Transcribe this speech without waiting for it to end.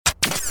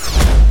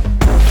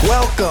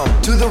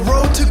Welcome to the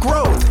Road to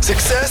Growth,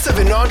 Success of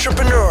an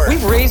Entrepreneur.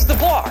 We've raised the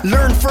bar.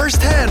 Learn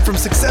firsthand from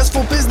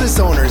successful business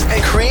owners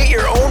and create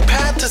your own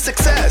path to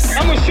success.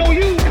 I'm going to show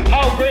you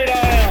how great I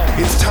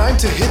am. It's time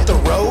to hit the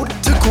road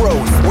to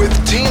growth with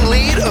team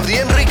lead of the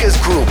Enriquez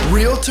Group,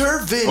 Realtor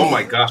Vinny. Oh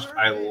my gosh,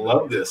 I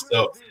love this.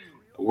 So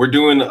we're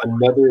doing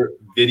another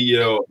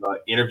video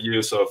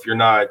interview. So if you're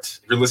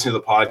listening to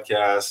the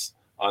podcast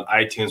on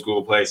iTunes,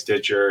 Google Play,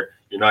 Stitcher,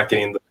 you're not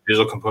getting the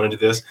visual component of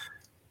this.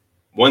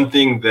 One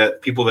thing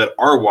that people that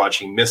are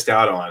watching missed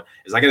out on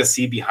is I got to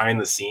see behind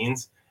the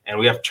scenes. And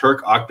we have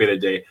Turk Akbay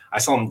today. I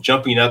saw him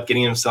jumping up,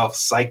 getting himself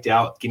psyched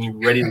out, getting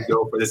ready to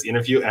go for this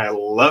interview, and I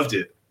loved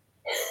it.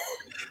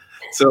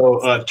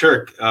 So,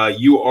 Turk,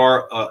 you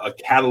are a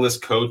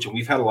Catalyst coach, and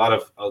we've had a lot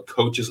of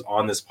coaches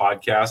on this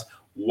podcast.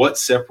 What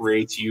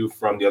separates you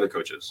from the other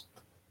coaches?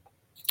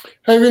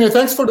 Hey, Vinny,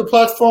 thanks for the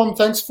platform.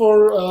 Thanks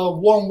for a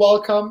warm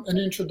welcome and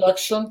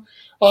introduction.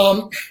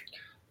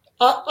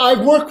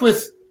 I work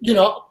with,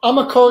 I'm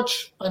a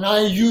coach, and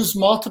I use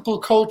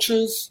multiple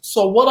coaches.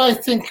 So what I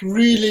think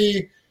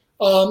really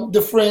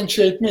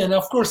differentiate me, and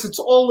of course, it's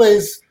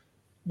always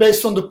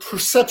based on the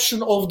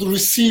perception of the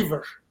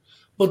receiver.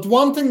 But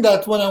one thing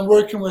that when I'm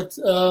working with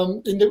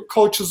in the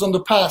coaches on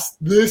the past,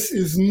 this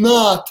is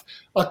not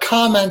a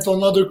comment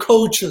on other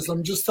coaches.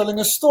 I'm just telling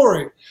a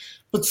story.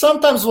 But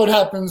sometimes what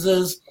happens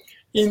is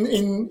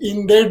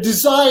in their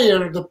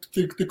desire,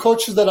 the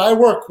coaches that I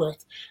work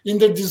with, in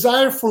their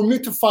desire for me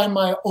to find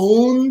my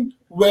own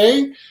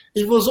way,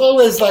 it was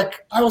always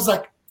like, I was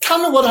like, tell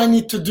me what I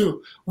need to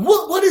do.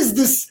 What is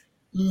this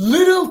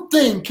little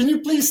thing? Can you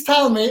please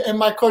tell me? And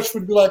my coach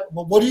would be like,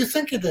 well, what do you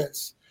think it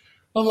is?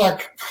 I'm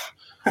like,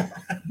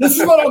 this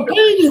is what I'm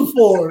paying you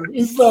for.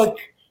 It's like,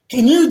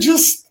 can you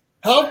just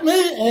help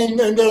me?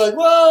 And they're like,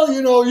 well,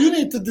 you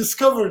need to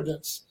discover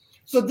this.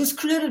 So this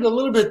created a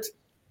little bit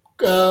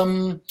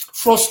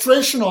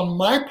frustration on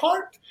my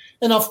part.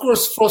 And of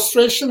course,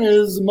 frustration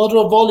is the mother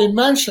of all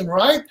invention,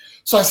 right?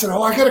 So I said,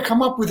 I got to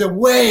come up with a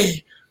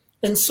way.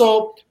 And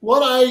so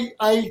what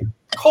I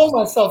call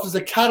myself is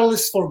a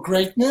catalyst for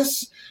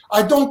greatness.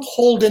 I don't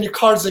hold any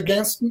cards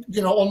against,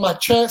 on my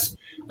chest.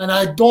 And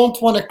I don't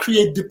want to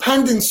create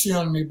dependency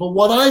on me. But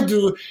what I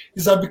do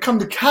is I become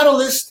the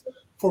catalyst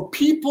for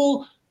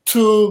people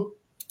to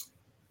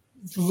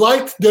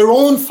light their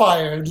own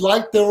fire,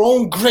 light their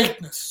own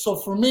greatness. So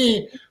for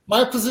me,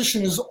 my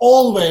position is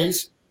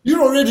always,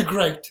 you're already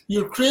great.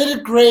 You're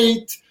created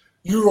great.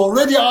 You're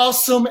already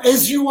awesome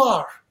as you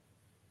are.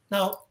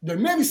 Now, there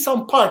may be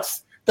some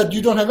parts that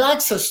you don't have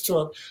access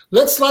to.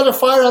 Let's light a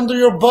fire under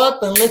your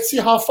butt and let's see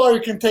how far you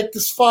can take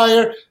this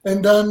fire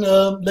and then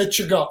let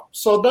you go.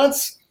 So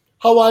that's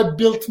how I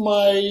built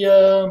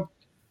my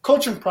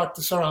coaching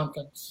practice around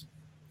things.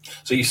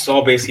 So you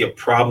saw basically a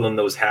problem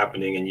that was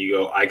happening and you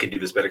go, I could do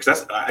this better.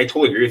 Because I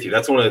totally agree with you.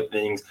 That's one of the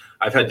things.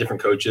 I've had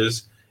different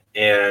coaches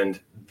and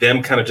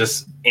them kind of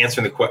just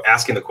asking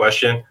the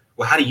question,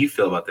 well, how do you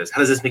feel about this? How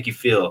does this make you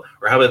feel?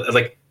 Or how about,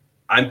 like,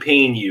 I'm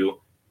paying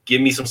you,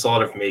 give me some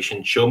solid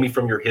information, show me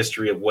from your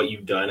history of what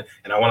you've done,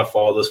 and I want to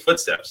follow those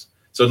footsteps.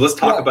 So let's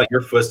talk about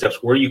your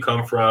footsteps, where you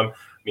come from. I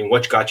mean,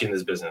 what got you in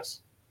this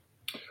business?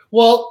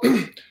 Well,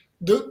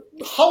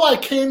 how I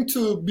came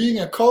to being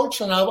a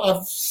coach, and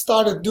I've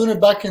started doing it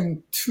back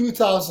in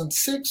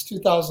 2006,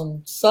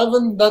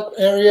 2007, that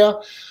area.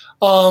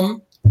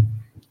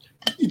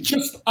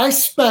 I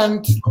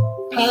spent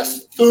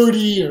past 30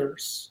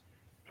 years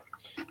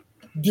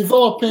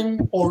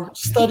developing or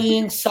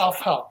studying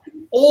self-help.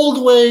 All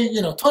the way,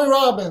 Tony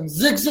Robbins,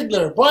 Zig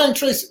Ziglar, Brian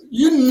Tracy,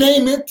 you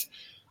name it,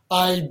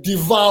 I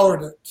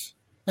devoured it.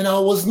 And I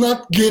was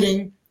not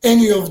getting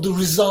any of the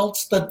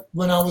results that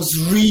when I was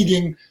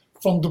reading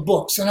from the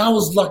books. And I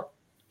was like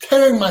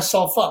tearing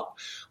myself up.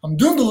 I'm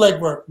doing the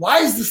legwork. Why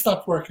is this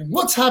not working?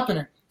 What's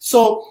happening?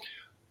 So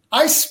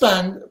I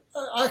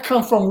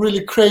come from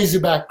really crazy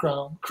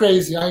background,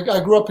 crazy.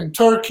 I grew up in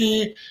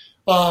Turkey,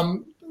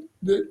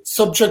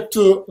 subject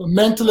to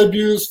mental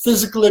abuse,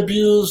 physical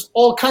abuse,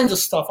 all kinds of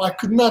stuff. I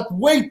could not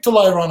wait till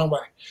I run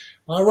away.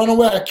 When I ran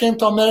away, I came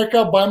to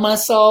America by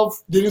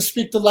myself, didn't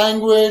speak the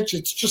language.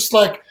 It's just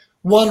like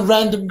one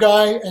random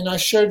guy, and I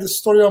shared the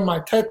story on my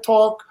TED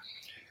Talk.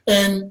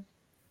 And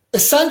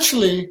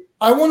essentially,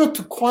 I wanted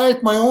to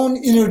quiet my own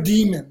inner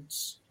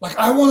demons. Like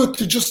I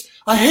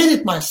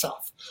hated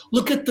myself.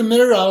 Look at the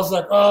mirror, I was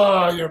like,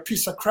 you're a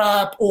piece of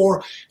crap.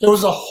 Or there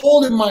was a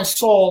hole in my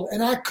soul,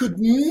 and I could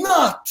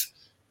not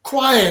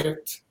quiet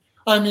it.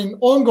 I mean,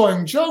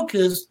 ongoing joke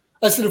is,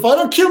 I said, if I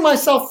don't kill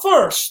myself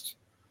first,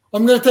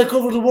 I'm going to take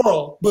over the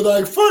world. But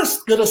I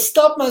first got to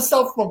stop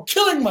myself from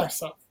killing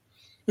myself.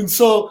 And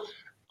so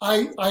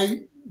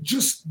I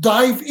just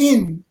dive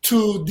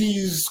into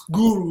these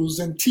gurus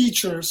and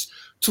teachers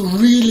to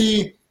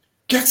really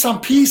get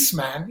some peace,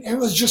 man. It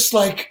was just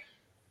like,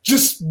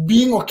 just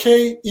being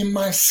okay in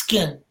my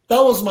skin.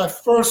 That was my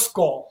first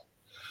goal.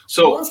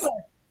 So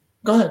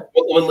go ahead.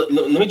 Well,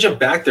 let me jump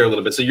back there a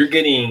little bit. So you're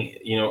getting,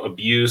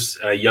 abuse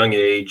at a young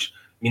age.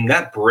 I mean,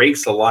 that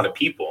breaks a lot of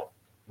people.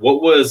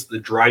 what was the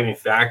driving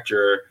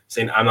factor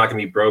saying, I'm not going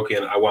to be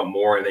broken, I want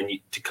more, and then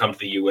to come to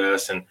the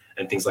U.S. and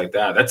things like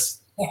that?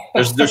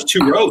 There's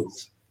two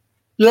roads.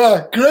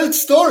 Yeah, great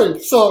story.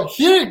 So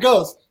here it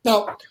goes.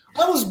 Now,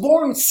 I was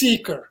born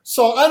seeker,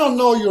 so I don't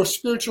know your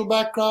spiritual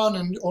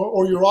background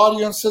or your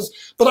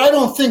audiences, but I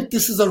don't think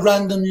this is a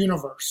random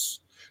universe.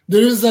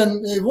 There is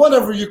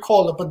whatever you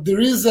call it, but there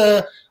is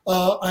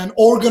an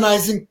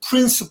organizing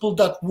principle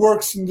that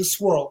works in this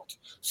world.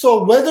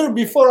 So whether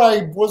before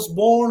I was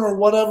born or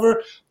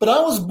whatever, but I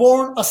was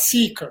born a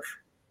seeker.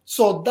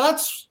 So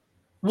that's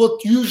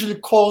what usually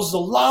caused a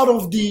lot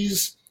of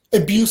these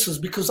abuses,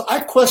 because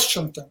I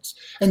question things.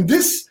 And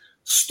this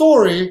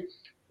story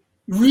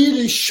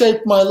really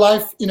shaped my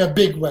life in a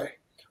big way.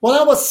 When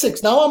I was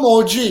 6, now I'm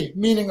OG,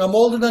 meaning I'm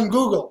older than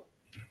Google.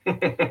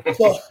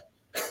 So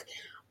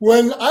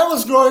when I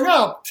was growing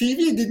up,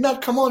 TV did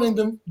not come on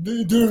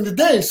during the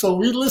day, so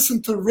we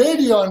listened to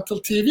radio until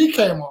TV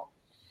came on.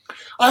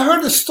 I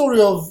heard the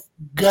story of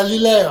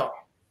Galileo,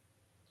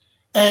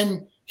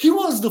 and he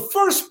was the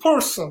first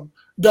person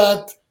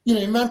that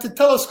invented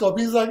telescope.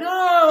 He's like,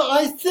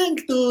 I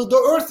think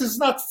the Earth is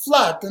not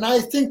flat, and I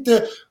think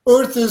the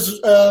Earth is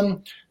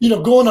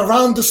going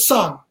around the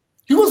sun.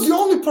 He was the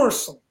only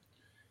person.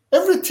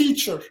 Every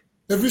teacher,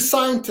 every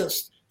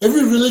scientist,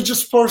 every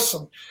religious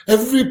person,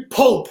 every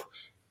pope,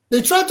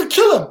 they tried to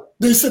kill him.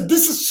 They said,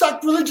 this is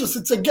sacrilegious.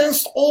 It's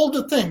against all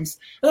the things.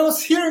 And I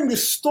was hearing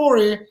this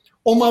story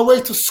on my way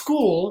to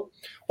school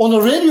on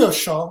a radio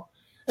show.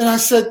 And I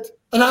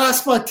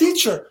asked my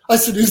teacher, I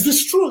said, is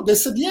this true? They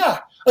said, yeah.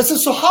 I said,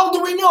 so how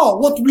do we know?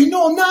 What we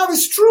know now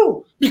is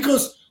true.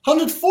 Because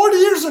 140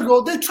 years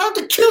ago, they tried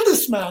to kill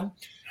this man.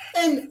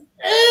 And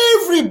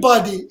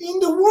everybody in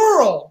the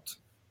world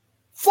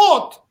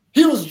thought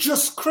he was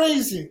just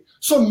crazy.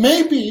 So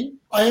maybe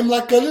I am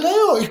like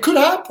Galileo. It could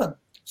happen.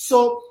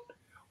 So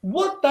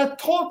what that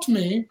taught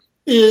me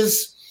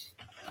is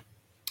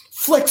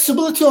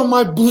flexibility on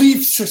my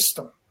belief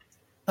system.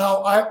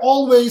 Now, I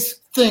always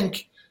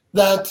think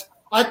that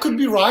I could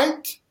be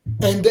right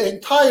and the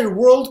entire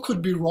world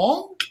could be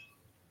wrong,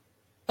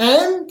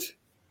 and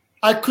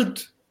I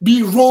could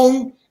be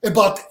wrong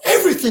about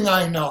everything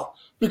I know,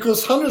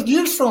 because 100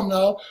 years from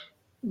now,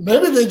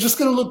 maybe they're just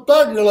going to look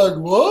back and they're like,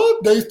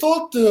 what? They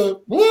thought,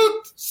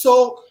 what?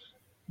 So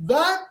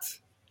that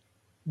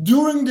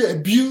during the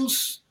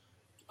abuse,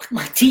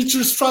 my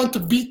teachers trying to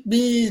beat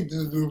me,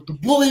 the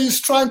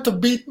bullies trying to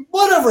beat me,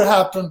 whatever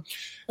happened.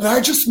 And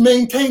I just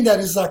maintained that.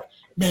 It's like,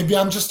 maybe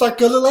I'm just like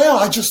Galileo.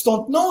 I just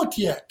don't know it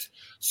yet.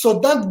 So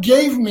that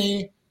gave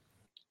me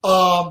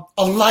a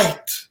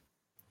light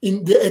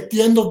at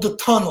the end of the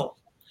tunnel.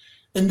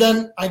 And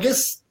then I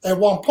guess at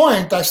one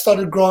point I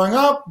started growing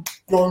up,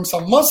 growing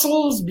some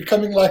muscles,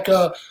 becoming like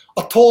a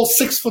tall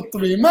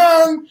 6'3"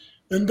 man.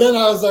 And then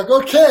I was like,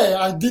 okay,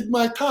 I did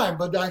my time.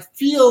 But I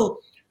feel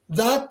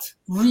that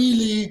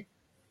really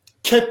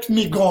kept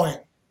me going.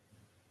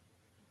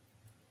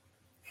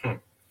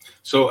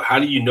 So how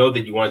do you know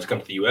that you wanted to come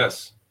to the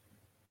U.S.?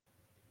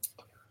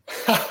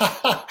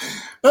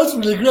 That's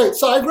really great.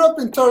 So I grew up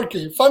in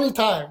Turkey, funny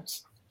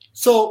times.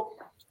 So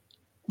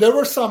there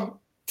were some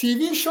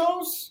TV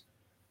shows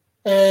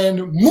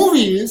and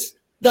movies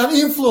that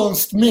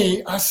influenced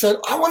me. I said,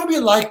 I want to be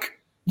like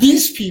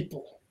these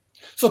people.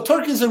 So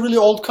Turkey is a really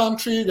old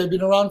country. They've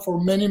been around for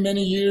many,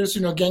 many years,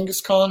 Genghis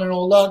Khan and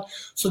all that.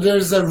 So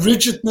there's a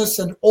rigidness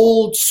and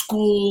old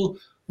school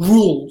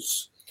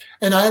rules.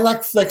 And I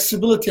like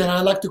flexibility and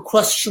I like to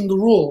question the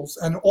rules.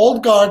 And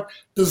old guard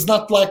does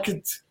not like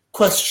it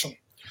questioned.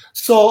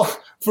 So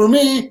for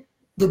me,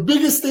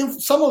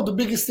 some of the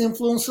biggest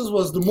influences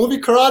was the movie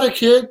Karate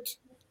Kid,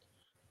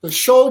 the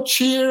show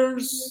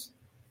Cheers,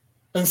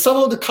 and some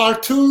of the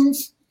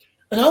cartoons.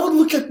 And I would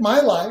look at my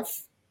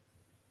life,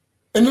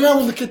 and then I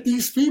would look at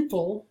these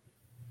people,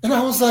 and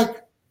I was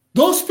like,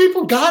 those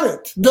people got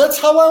it. That's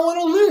how I want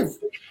to live.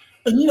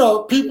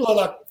 And, people are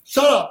like,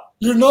 shut up,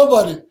 you're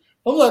nobody.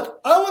 I'm like,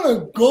 I want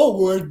to go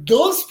where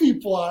those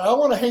people are. I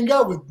want to hang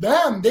out with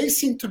them. They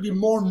seem to be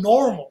more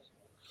normal.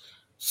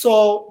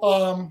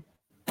 So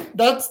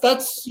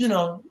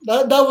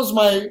that was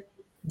my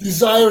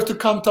desire to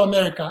come to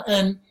America.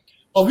 And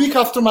a week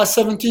after my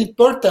 17th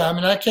birthday,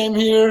 I came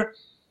here,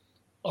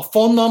 a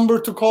phone number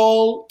to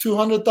call,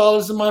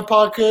 $200 in my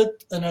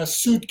pocket, and a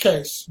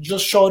suitcase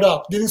just showed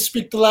up. Didn't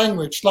speak the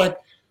language. Like,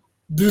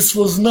 this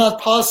was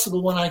not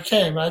possible when I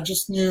came. I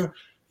just knew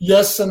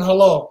yes and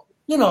hello.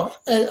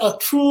 A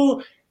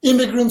true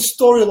immigrant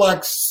story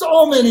like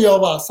so many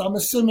of us. I'm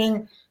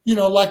assuming,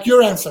 like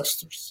your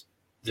ancestors.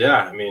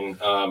 Yeah,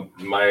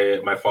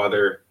 my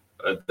father,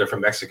 they're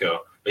from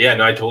Mexico. But yeah,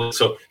 no, I totally.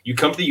 So you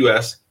come to the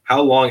U.S.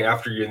 How long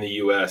after you're in the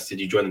U.S. did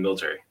you join the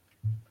military?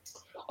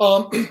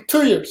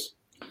 2 years.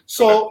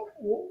 So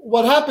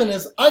what happened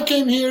is I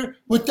came here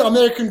with the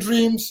American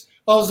dreams.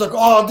 I was like,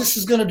 oh, this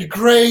is going to be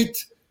great.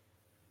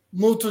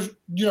 Moved to,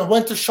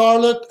 went to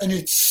Charlotte, and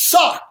it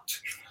sucked.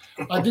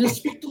 I didn't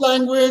speak the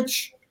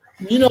language.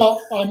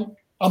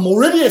 I'm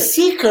already a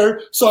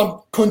seeker, so I'm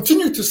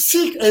continue to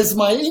seek as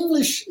my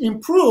English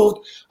improved.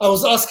 I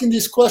was asking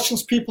these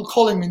questions, people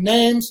calling me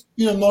names.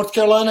 North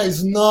Carolina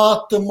is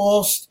not the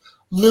most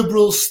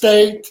liberal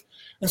state.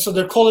 And so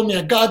they're calling me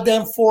a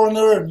goddamn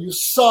foreigner and you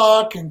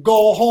suck and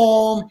go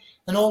home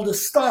and all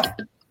this stuff.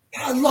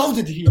 I loved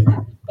it here.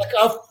 Like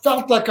I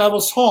felt like I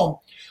was home.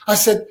 I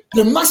said,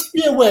 there must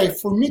be a way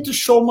for me to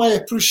show my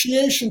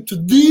appreciation to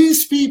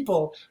these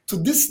people, to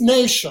this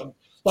nation.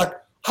 Like,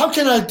 how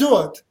can I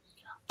do it?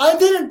 I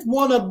didn't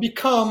want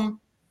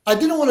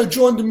to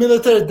join the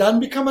military, then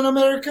become an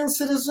American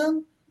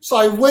citizen. So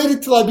I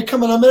waited till I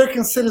become an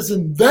American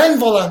citizen, then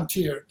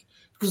volunteered.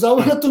 Because I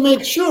wanted to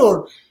make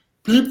sure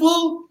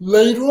people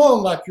later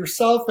on, like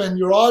yourself and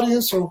your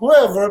audience or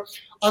whoever,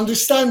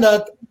 understand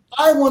that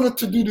I wanted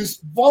to do this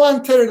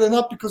voluntarily,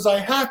 not because I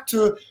had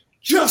to,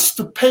 just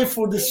to pay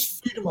for this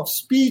freedom of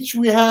speech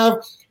we have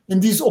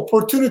and these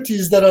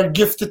opportunities that are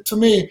gifted to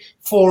me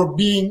for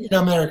being in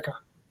America.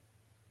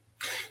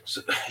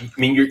 So, I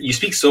mean, you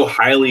speak so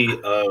highly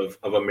of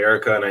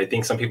America, and I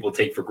think some people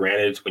take for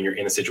granted when you're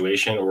in a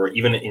situation, or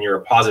even in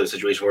your positive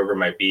situation, wherever it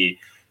might be.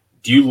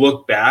 Do you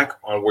look back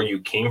on where you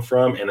came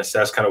from and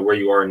assess kind of where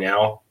you are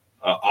now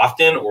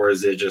often, or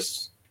is it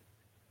just?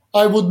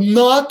 I would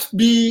not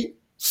be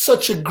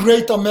such a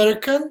great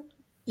American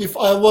if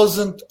I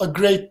wasn't a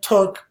great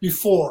Turk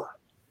before.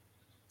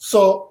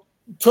 So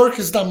Turk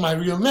is not my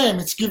real name.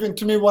 It's given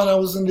to me when I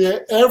was in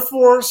the Air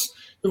Force.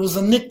 It was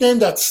a nickname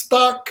that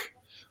stuck,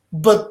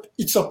 but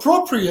it's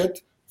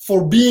appropriate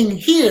for being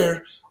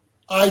here.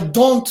 I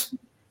don't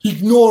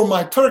ignore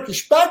my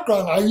Turkish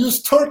background. I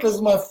use Turk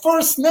as my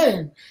first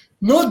name.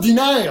 No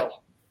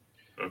denial.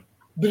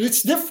 But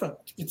it's different.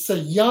 It's a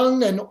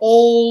young and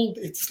old,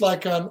 it's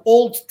like an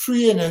old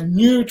tree and a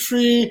new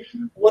tree,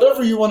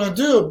 whatever you want to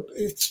do.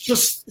 It's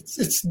just,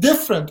 it's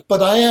different.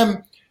 But I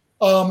am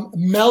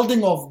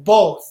melding of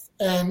both.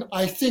 And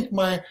I think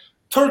my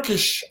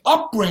Turkish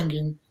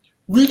upbringing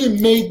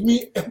really made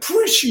me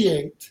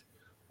appreciate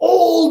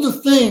all the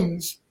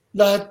things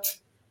that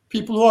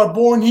people who are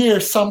born here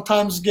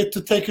sometimes get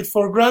to take it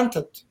for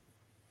granted.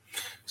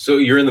 So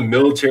you're in the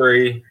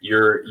military,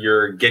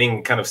 you're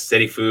getting kind of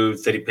steady food,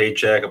 steady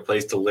paycheck, a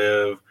place to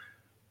live.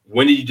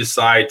 When did you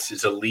decide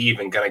to leave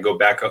and kind of go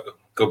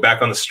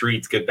back on the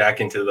streets, get back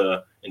into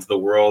the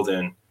world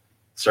and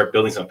start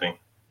building something?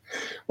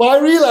 Well, I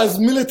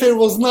realized military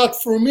was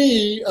not for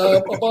me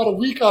about a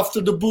week after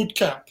the boot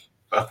camp.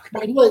 Okay.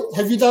 By the way,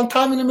 have you done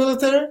time in the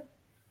military?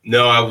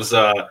 No,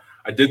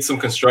 I did some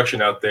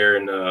construction out there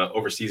in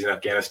overseas in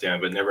Afghanistan,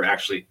 but never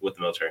actually with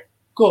the military.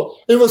 Cool.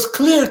 It was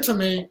clear to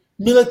me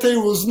military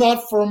was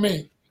not for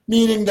me,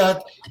 meaning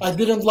that I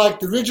didn't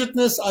like the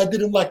rigidness. I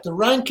didn't like the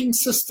ranking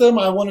system.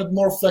 I wanted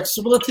more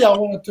flexibility. I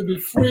wanted to be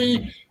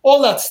free, all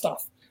that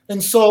stuff.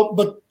 And so,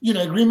 but,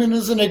 agreement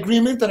is an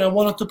agreement, and I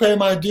wanted to pay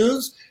my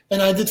dues,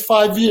 and I did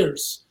 5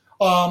 years.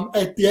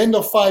 At the end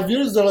of 5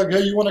 years, they're like,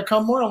 hey, you want to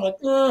come more? I'm like,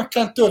 I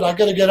can't do it. I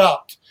got to get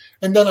out.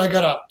 And then I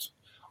got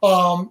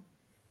out.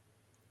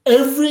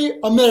 Every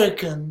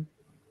American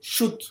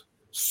should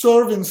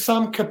serve in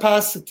some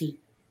capacity.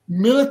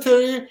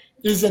 Military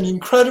is an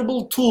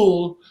incredible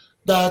tool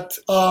that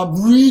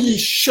really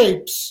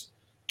shapes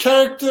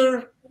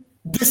character,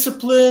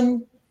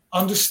 discipline,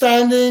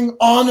 understanding,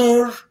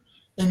 honor,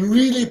 and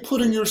really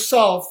putting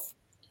yourself,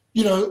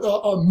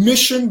 a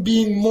mission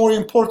being more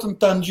important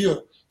than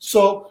you.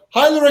 So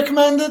highly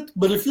recommend it,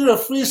 but if you're a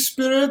free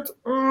spirit,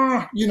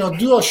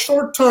 do a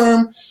short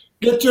term,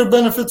 get your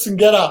benefits and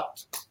get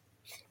out.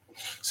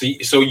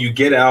 So you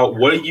get out,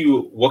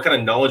 what kind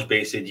of knowledge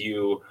base did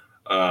you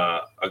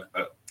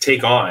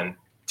take on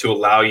to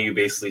allow you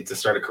basically to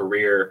start a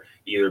career,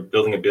 either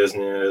building a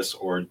business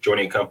or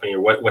joining a company,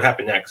 or what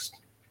happened next?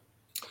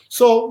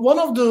 So one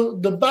of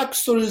the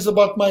backstories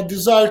about my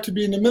desire to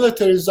be in the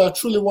military is I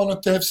truly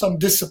wanted to have some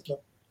discipline.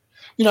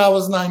 I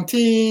was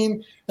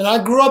 19 and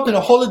I grew up in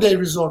a holiday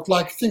resort,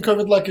 think of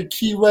it like a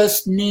Key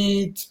West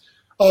meet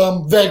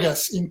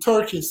Vegas in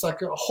Turkey. It's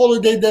like a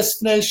holiday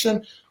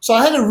destination. So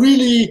I had a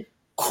really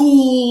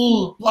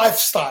cool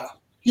lifestyle.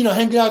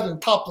 Hanging out in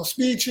topless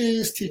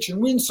beaches, teaching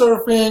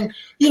windsurfing,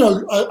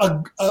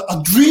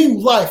 a dream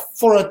life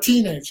for a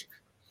teenager.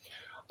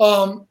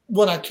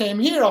 When I came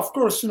here, of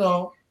course,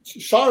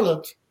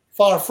 Charlotte,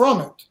 far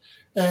from it.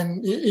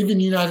 And even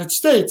the United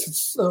States,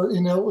 it's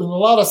in a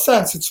lot of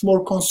sense, it's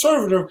more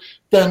conservative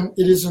than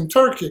it is in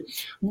Turkey.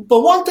 But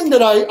one thing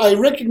that I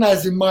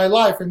recognize in my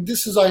life, and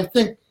this is, I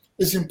think,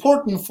 is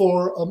important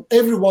for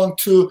everyone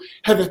to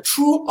have a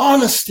true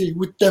honesty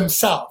with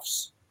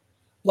themselves.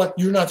 Like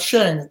you're not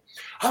sharing it.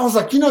 I was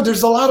like,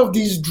 there's a lot of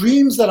these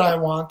dreams that I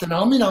want, and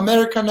I'm in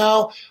America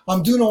now,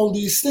 I'm doing all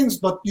these things,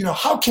 but,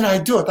 how can I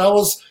do it? I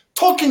was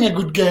talking a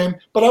good game,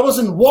 but I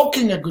wasn't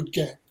walking a good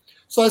game.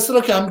 So I said,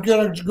 okay, I'm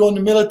going to go in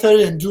the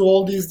military and do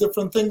all these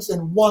different things,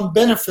 and one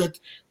benefit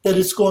that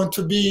is going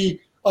to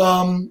be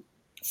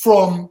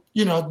from,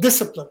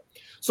 discipline.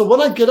 So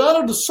when I get out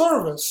of the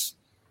service,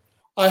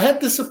 I had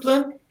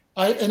discipline,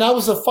 I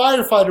was a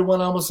firefighter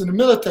when I was in the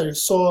military.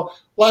 So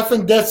life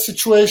and death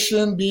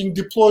situation, being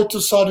deployed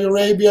to Saudi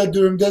Arabia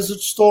during Desert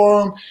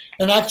Storm,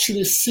 and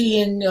actually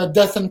seeing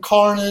death and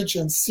carnage,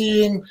 and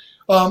seeing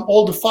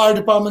all the fire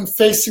department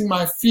facing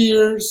my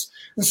fears.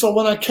 And so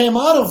when I came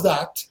out of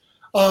that,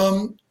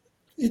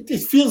 it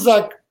feels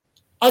like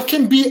I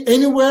can be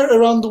anywhere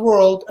around the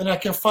world and I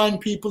can find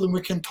people and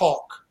we can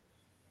talk.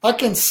 I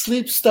can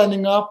sleep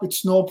standing up.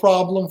 It's no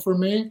problem for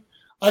me.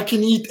 I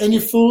can eat any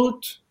food.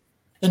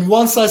 And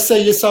once I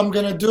say, yes, I'm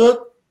going to do it,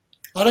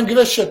 I don't give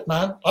a shit,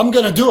 man. I'm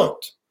going to do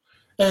it.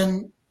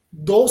 And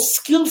those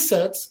skill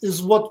sets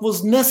is what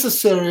was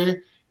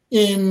necessary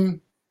in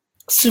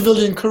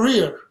civilian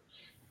career.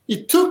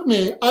 It took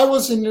me, I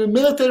was in the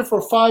military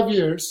for 5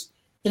 years,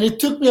 and it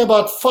took me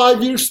about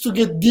 5 years to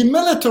get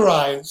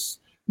demilitarized,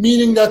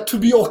 meaning that to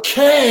be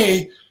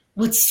okay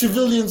with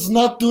civilians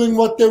not doing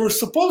what they were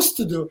supposed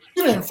to do.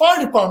 In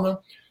fire department,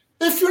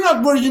 if you're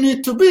not where you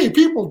need to be,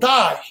 people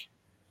die.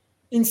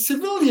 In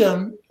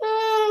civilian,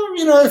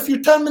 if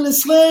you're 10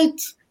 minutes late,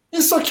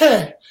 it's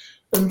okay.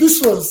 And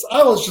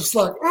I was just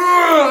like,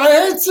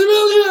 I hate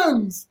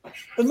civilians.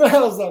 And then I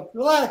was like,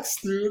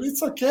 relax, dude,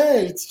 it's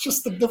okay. It's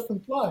just a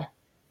different life.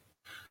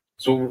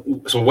 So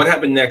what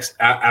happened next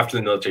after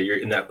the military? You're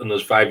in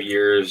those 5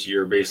 years,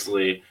 you're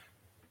basically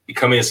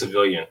becoming a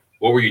civilian.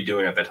 What were you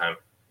doing at that time?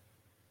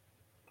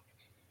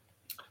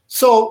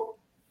 So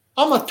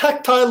I'm a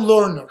tactile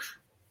learner.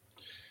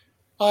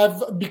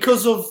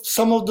 Because of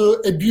some of the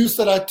abuse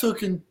that I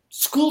took in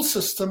school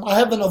system, I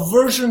have an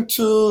aversion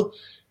to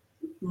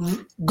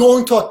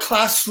going to a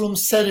classroom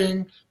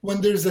setting when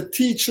there's a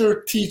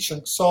teacher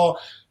teaching. So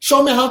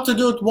show me how to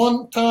do it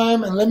one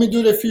time and let me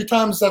do it a few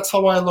times. That's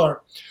how I learn.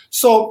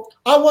 So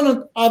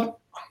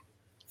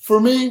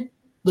for me,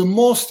 the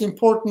most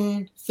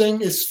important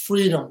thing is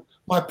freedom,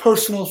 my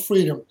personal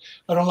freedom.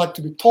 I don't like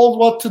to be told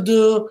what to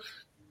do.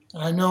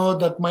 I know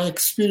that my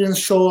experience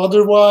show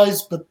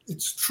otherwise, but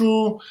it's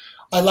true.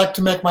 I like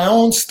to make my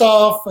own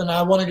stuff, and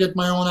I want to get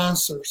my own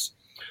answers.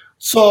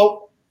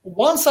 So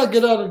once I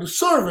get out of the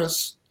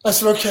service, I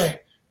said,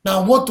 okay,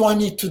 now what do I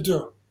need to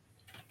do?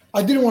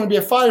 I didn't want to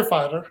be a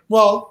firefighter.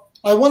 Well,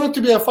 I wanted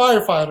to be a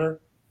firefighter,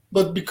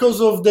 but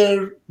because of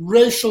their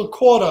racial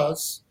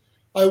quotas,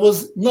 I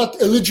was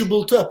not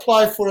eligible to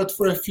apply for it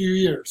for a few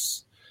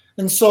years.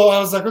 And so I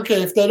was like,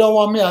 okay, if they don't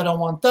want me, I don't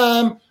want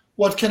them.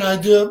 What can I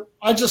do?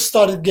 I just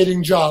started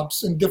getting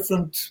jobs in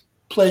different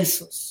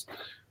places.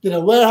 Did a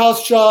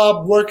warehouse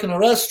job, work in a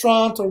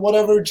restaurant or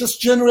whatever,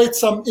 just generate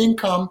some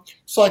income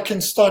so I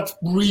can start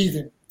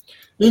breathing.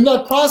 In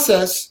that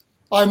process,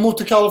 I moved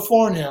to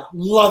California.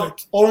 Love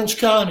it. Orange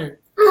County.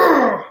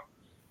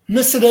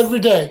 Miss it every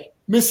day.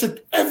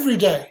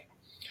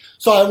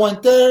 So I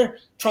went there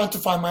trying to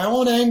find my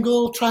own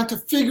angle, trying to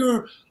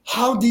figure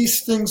how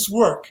these things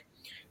work.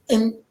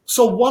 And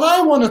so what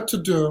I wanted to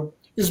do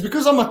is,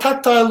 because I'm a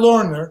tactile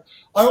learner,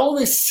 I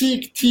always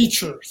seek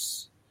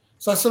teachers.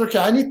 So I said, okay,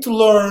 I need to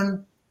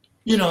learn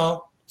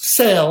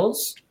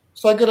sales.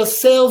 So I got a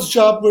sales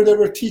job where they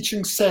were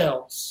teaching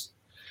sales.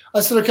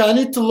 I said, okay, I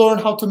need to learn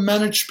how to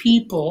manage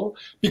people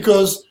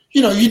because,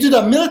 you do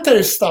that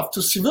military stuff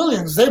to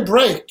civilians, they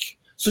break.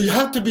 So you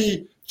have to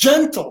be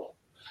gentle.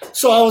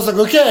 So I was like,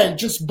 okay,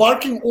 just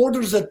barking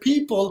orders at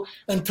people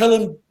and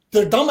telling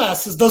their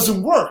dumbasses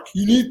doesn't work.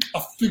 You need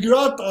to figure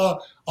out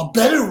a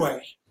better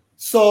way.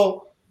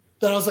 So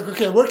then I was like,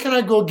 okay, where can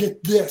I go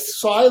get this?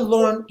 So I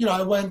learned,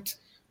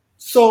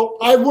 So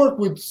I work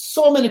with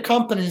so many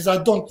companies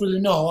I don't really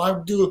know. I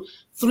do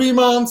 3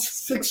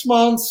 months, 6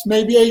 months,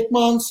 maybe 8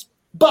 months,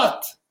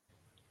 but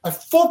I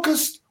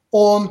focused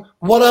on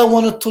what I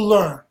wanted to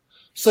learn.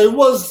 So it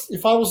was,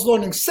 if I was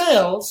learning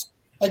sales,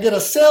 I get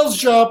a sales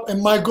job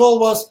and my goal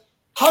was,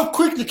 how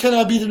quickly can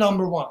I be the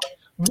number one?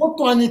 What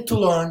do I need to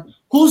learn?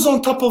 Who's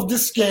on top of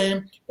this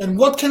game? And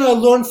what can I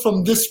learn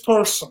from this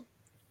person?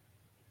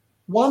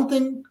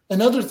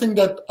 Another thing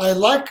that I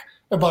like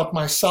about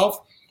myself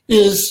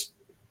is,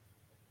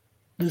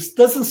 this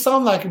doesn't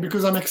sound like it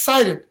because I'm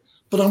excited,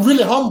 but I'm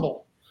really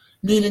humble,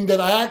 meaning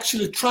that I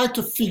actually try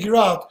to figure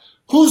out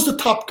who's the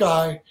top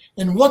guy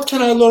and what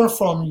can I learn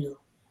from you.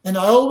 And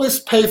I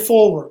always pay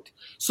forward.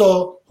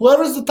 So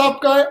whoever's the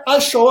top guy, I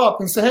show up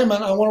and say, hey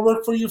man, I want to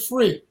work for you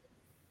free.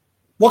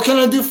 What can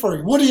I do for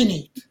you? What do you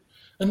need?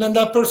 And then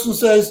that person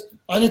says,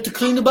 I need to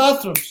clean the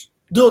bathrooms.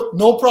 Do it,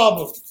 no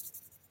problem.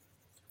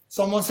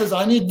 Someone says,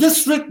 I need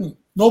this written,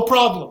 no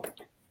problem.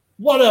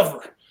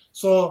 Whatever.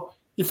 So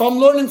if I'm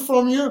learning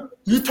from you,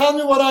 you tell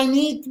me what I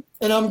need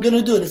and I'm going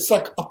to do it. It's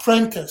like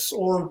Apprentice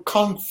or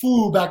Kung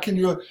Fu back in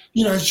your,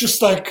 it's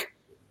just like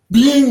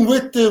being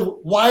with the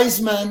wise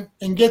man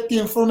and get the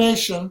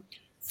information,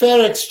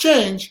 fair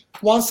exchange.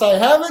 Once I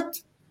have it,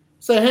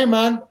 say, hey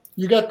man,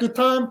 you got good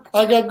time?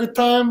 I got good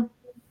time.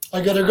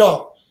 I got to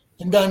go.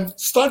 And then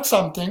start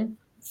something,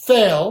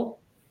 fail,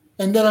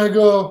 and then I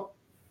go,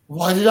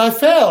 why did I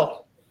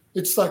fail?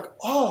 It's like,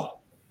 oh,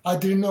 I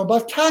didn't know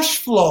about cash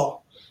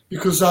flow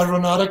because I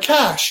run out of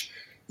cash.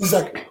 It's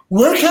like,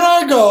 where can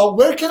I go?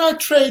 Where can I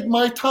trade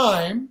my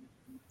time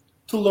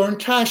to learn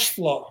cash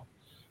flow?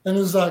 And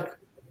it's like,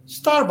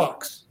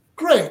 Starbucks.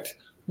 Great.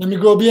 Let me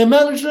go be a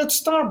manager at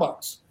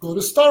Starbucks. Go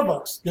to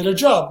Starbucks, get a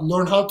job,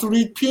 learn how to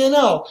read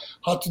P&L,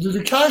 how to do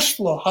the cash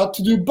flow, how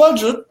to do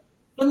budget,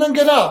 and then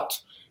get out.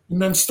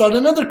 And then start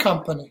another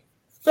company.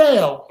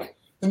 Fail.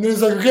 And then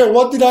it's like, okay,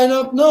 what did I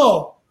not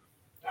know?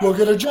 Go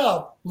get a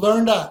job.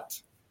 Learn that.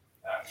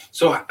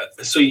 So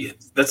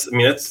that's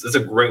a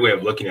great way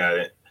of looking at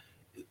it.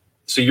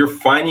 So you're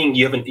finding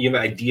you have an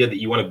idea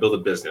that you want to build a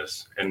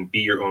business and be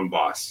your own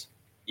boss.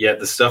 Yet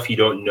the stuff you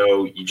don't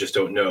know, you just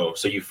don't know.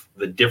 So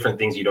the different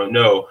things you don't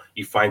know,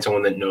 you find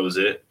someone that knows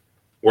it,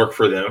 work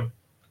for them,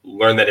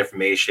 learn that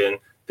information,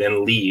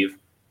 then leave,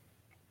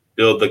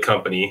 build the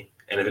company,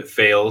 and if it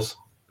fails,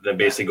 then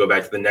basically go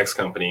back to the next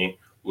company,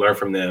 learn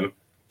from them,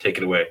 take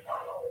it away.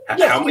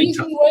 Yes,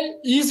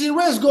 easy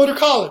way is go to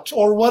college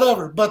or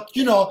whatever. But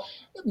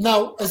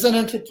now as an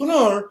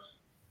entrepreneur,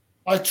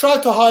 I try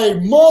to hire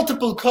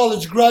multiple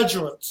college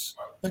graduates,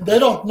 and they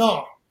don't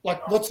know.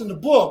 Like what's in the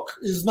book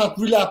is not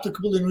really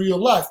applicable in real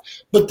life.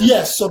 But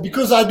yes, so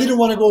because I didn't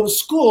want to go to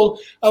school,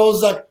 I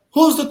was like,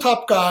 who's the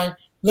top guy?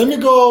 Let me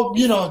go,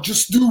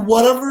 just do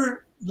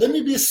whatever. Let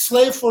me be a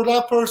slave for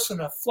that person,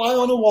 a fly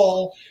on the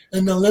wall,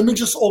 and then let me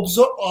just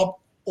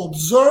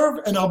observe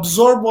and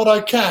absorb what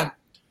I can.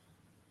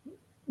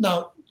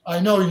 Now, I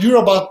know you're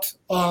about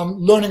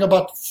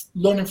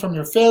learning from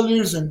your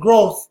failures and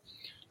growth.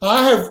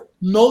 I have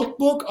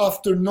notebook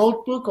after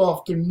notebook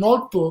after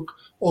notebook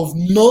of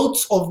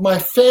notes of my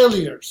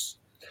failures.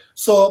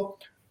 So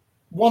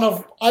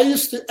I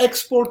used to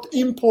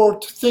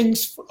import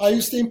things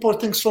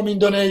from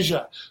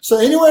Indonesia. So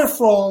anywhere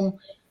from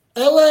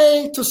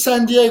LA to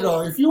San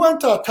Diego, if you went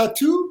to a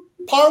tattoo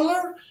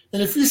parlor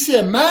and if you see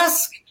a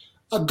mask,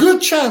 a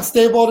good chance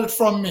they bought it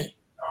from me.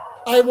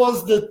 I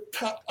was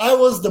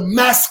the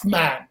mask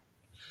man,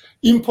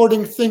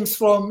 importing things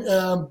from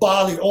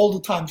Bali all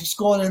the time, just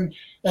going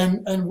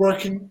and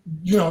working,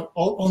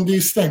 on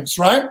these things,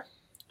 right?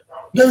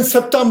 Then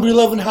September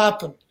 11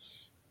 happened.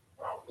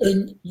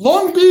 In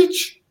Long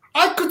Beach,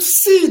 I could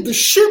see the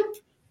ship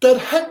that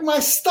had my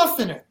stuff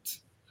in it.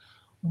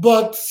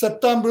 But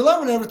September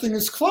 11, everything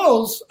is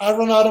closed. I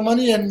ran out of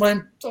money and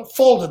went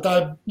folded.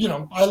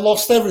 I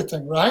lost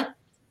everything, right?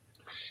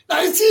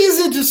 Now, it's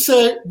easy to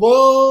say,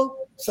 well,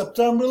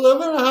 September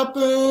 11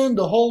 happened,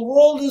 the whole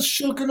world is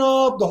shooken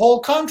up, the whole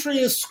country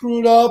is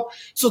screwed up,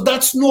 so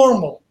that's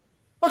normal.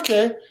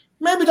 Okay,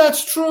 maybe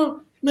that's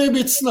true, maybe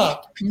it's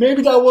not.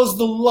 Maybe that was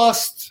the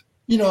last,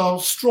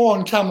 straw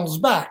on camel's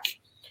back.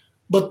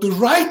 But the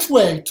right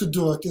way to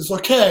do it is,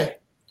 okay,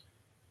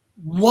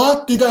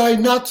 what did I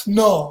not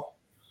know?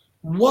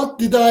 What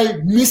did I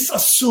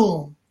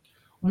misassume?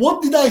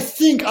 What did I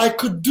think I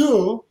could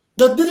do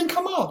that didn't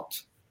come out?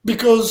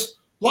 Because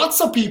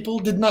lots of people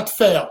did not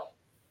fail.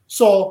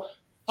 So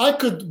I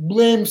could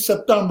blame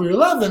September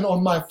 11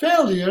 on my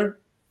failure,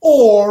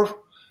 or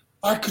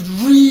I could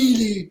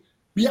really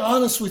be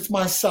honest with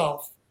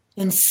myself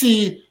and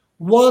see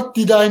what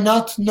did I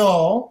not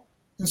know.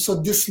 And so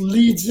this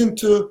leads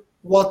into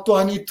what do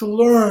I need to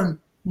learn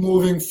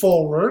moving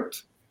forward.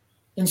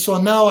 And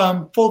so now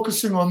I'm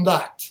focusing on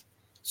that.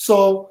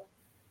 So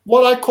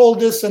what I call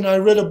this, and I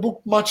read a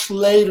book much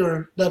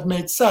later that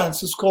made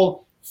sense, is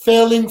called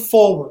Failing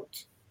Forward.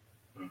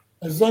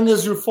 As long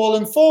as you're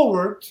falling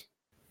forward,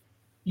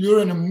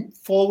 you're in a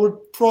forward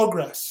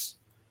progress.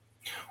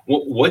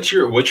 What's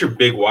your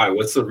big why?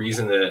 What's the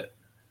reason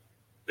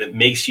that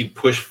makes you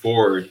push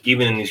forward,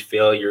 even in these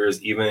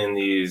failures, even in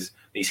these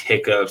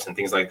hiccups and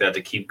things like that,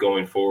 to keep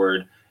going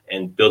forward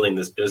and building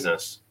this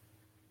business?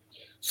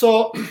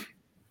 So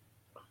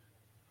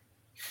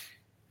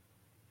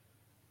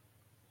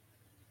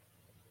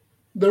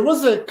there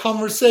was a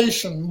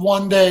conversation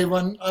one day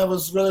when I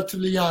was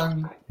relatively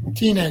young,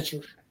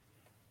 teenager.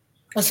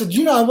 I said,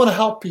 I want to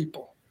help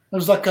people.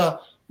 There's like a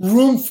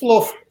room full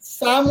of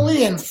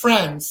family and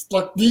friends,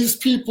 like these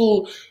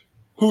people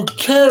who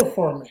care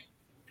for me.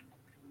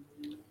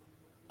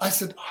 I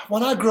said,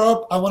 when I grow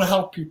up, I want to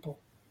help people.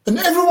 And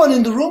everyone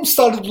in the room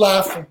started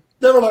laughing.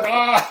 They were like,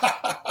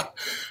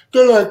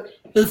 They're like,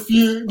 if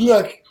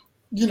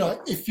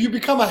you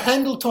become a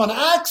handle to an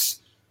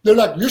axe, they're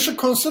like, you should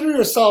consider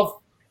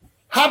yourself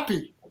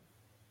happy.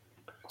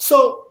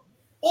 So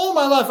all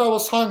my life I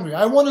was hungry.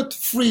 I wanted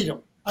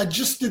freedom. I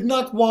just did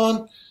not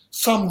want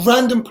some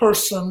random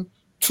person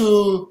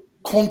to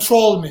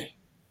control me.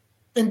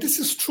 And this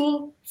is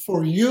true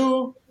for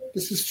you.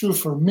 This is true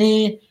for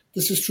me.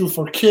 This is true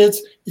for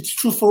kids. It's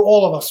true for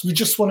all of us. We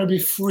just want to be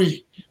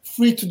free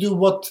to do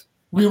what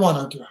we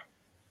want to do.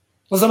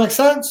 Does that make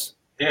sense?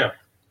 Yeah.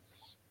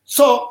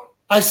 So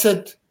I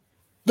said,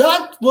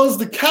 that was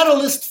the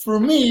catalyst for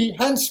me,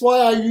 hence why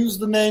I use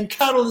the name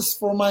Catalyst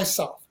for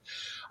myself.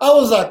 I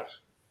was like,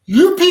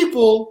 you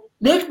people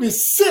make me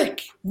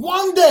sick.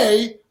 One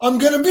day, I'm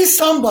going to be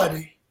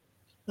somebody.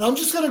 And I'm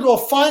just going to go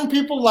find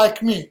people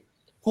like me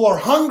who are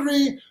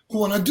hungry, who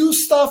want to do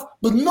stuff,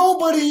 but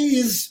nobody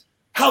is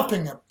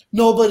helping them.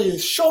 Nobody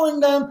is showing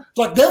them.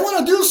 Like, they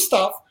want to do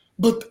stuff,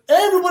 But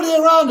everybody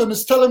around them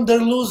is telling them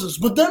they're losers.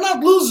 But they're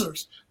not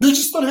losers. They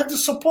just don't have the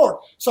support.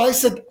 So I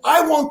said,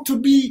 I want to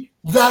be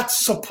that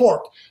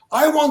support.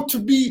 I want to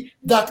be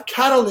that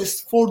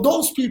catalyst for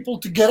those people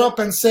to get up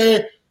and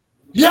say,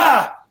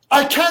 yeah,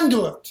 I can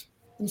do it.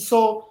 And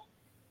so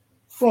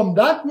from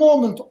that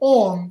moment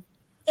on,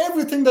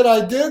 everything that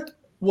I did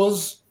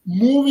was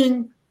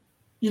moving.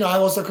 I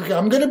was like, okay,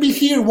 I'm going to be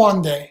here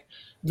one day.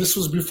 This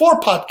was before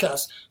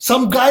podcast.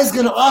 Some guy's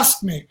going to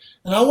ask me.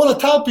 And I want to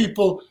tell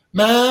people,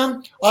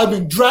 man, I've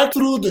been dragged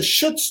through the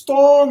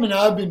shitstorm and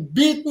I've been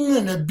beaten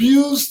and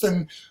abused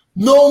and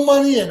no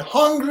money and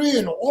hungry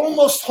and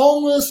almost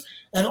homeless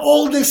and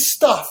all this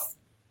stuff.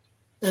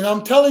 And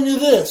I'm telling you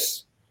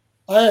this,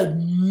 I had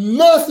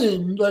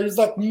nothing. There's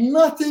like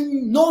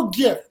nothing, no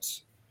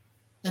gifts.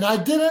 And I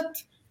did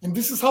it. And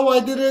this is how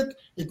I did it.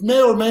 It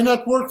may or may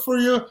not work for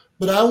you,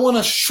 but I want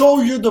to show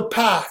you the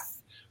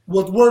path,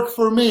 what worked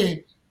for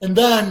me. And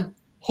then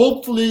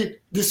hopefully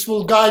this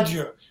will guide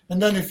you.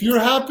 And then if you're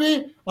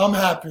happy, I'm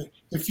happy.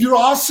 If you're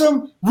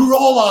awesome, we're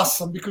all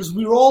awesome because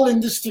we're all in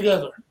this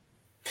together.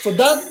 So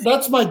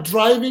that's my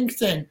driving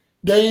thing,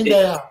 day in,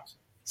 day out.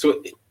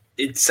 So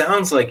it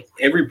sounds like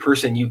every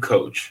person you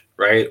coach,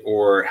 right,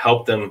 or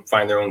help them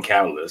find their own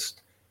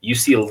catalyst, you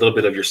see a little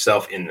bit of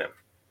yourself in them,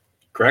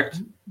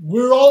 correct?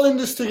 We're all in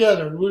this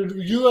together.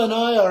 You and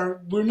I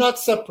we're not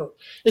separate.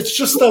 It's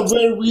just that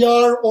where we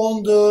are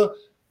on the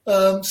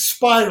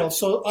spiral.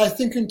 So I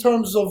think in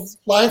terms of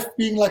life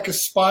being like a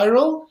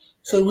spiral,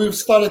 so we've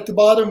started at the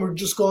bottom, we're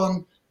just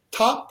going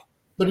top,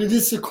 but it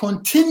is a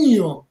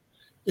continuum.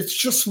 It's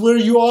just where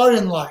you are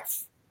in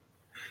life.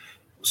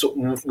 So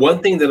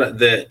one thing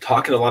that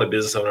talking to a lot of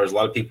business owners, a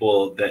lot of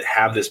people that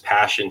have this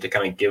passion to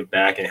kind of give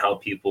back and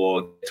help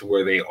people get to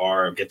where they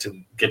are, get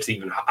to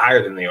even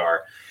higher than they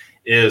are,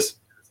 is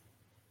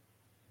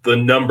the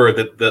number,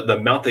 the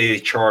amount they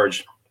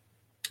charge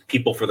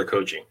people for the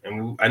coaching.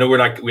 And I know we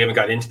haven't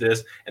got into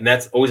this, and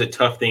that's always a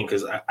tough thing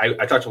because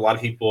I talk to a lot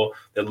of people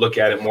that look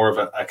at it more of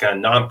a kind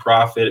of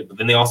nonprofit, but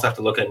then they also have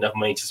to look at enough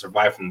money to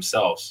survive for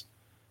themselves.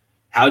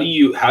 How do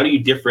you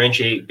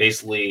differentiate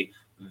basically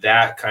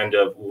that kind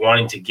of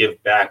wanting to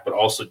give back, but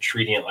also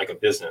treating it like a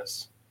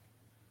business?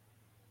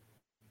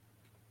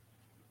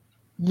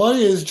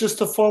 Money is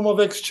just a form of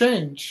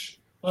exchange.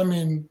 I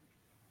mean,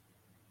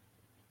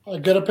 I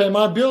got to pay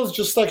my bills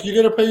just like you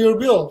got to pay your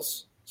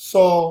bills.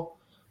 So,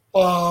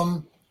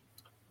 Ben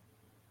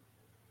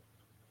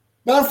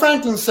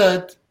Franklin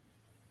said,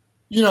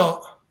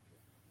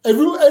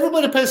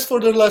 everybody pays for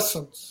their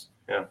lessons.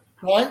 Yeah.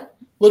 Right?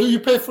 Whether you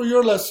pay for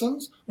your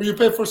lessons or you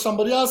pay for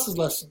somebody else's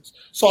lessons.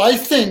 So I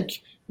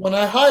think when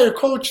I hire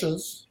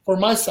coaches for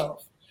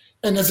myself,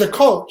 and as a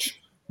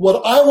coach,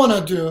 what I want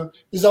to do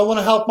is I want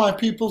to help my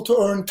people to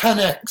earn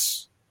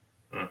 10x.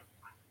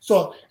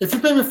 So if you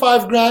pay me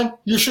 $5,000,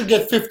 you should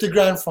get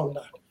 $50,000 from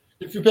that.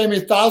 If you pay me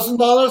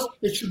 $1,000,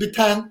 it should be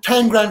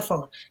 $10,000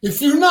 from it.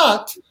 If you're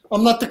not,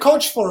 I'm not the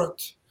coach for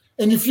it.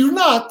 And if you're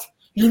not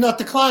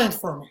the client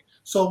for me.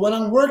 So when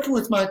I'm working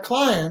with my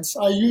clients,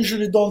 I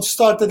usually don't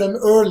start them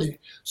early.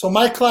 So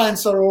my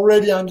clients are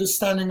already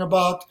understanding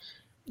about,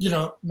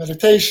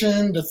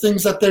 meditation, the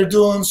things that they're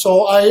doing.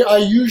 So I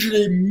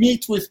usually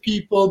meet with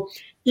people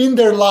in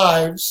their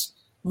lives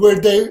where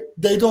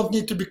they don't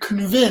need to be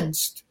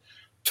convinced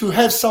to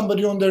have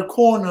somebody on their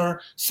corner,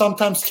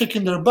 sometimes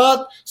kicking their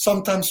butt,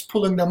 sometimes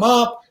pulling them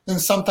up, and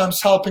sometimes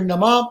helping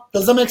them up.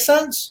 Does that make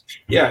sense?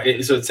 Yeah.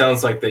 So it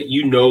sounds like that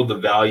the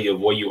value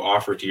of what you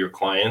offer to your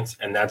clients,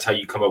 and that's how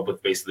you come up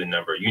with basically the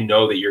number. You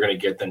know that you're going to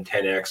get them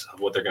 10x of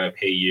what they're going to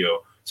pay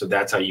you. So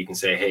that's how you can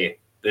say, hey,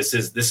 this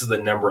is the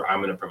number I'm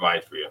going to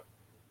provide for you.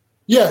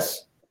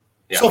 Yes.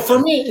 Yeah. So for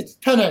me, it's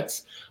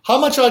 10x. How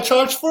much I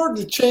charge for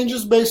it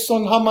changes based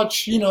on how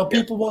much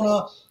people want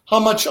to, how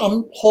much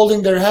I'm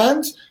holding their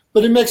hands.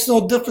 But it makes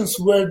no difference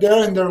where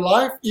they're in their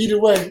life. Either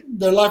way,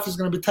 their life is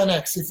going to be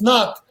 10x. If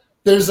not,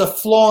 there's a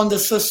flaw in the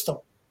system,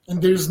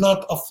 and there's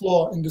not a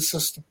flaw in the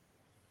system.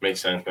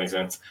 Makes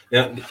sense.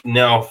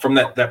 Now from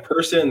that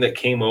person that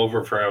came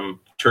over from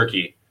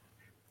Turkey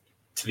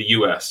to the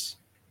U.S.,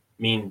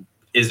 I mean,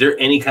 is there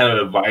any kind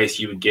of advice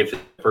you would give to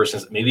the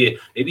person? Maybe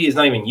it's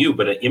not even you,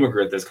 but an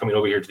immigrant that's coming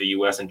over here to the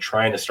U.S. and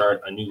trying to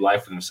start a new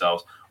life for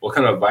themselves. What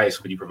kind of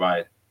advice would you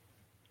provide?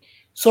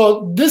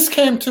 So this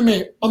came to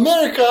me.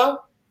 America,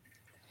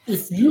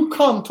 if you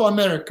come to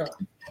America,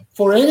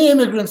 for any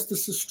immigrants,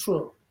 this is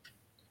true.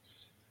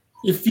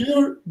 If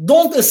you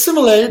don't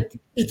assimilate,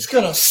 it's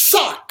going to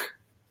suck.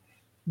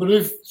 But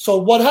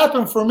what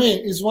happened for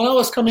me is when I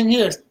was coming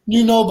here,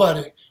 knew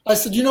nobody. I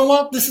said, you know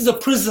what? This is a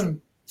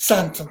prison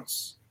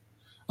sentence.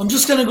 I'm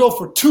just going to go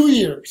for 2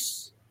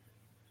 years.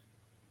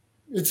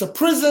 It's a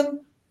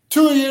prison,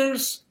 2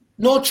 years,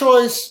 no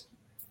choice,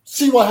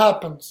 see what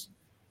happens.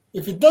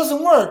 If it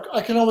doesn't work,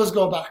 I can always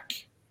go back.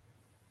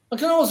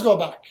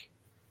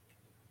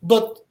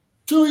 But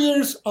 2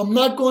 years, I'm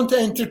not going to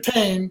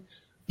entertain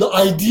the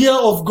idea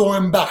of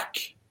going back.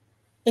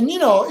 And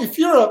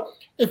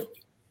if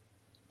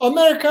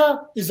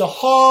America is a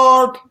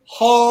hard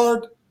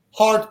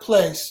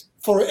place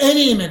for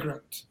any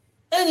immigrant.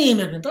 Any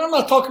immigrant. I'm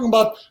not talking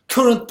about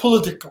current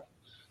political.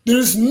 There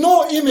is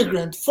no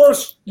immigrant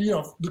first,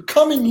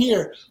 coming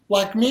here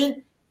like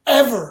me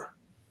ever.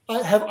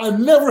 I've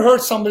never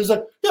heard somebody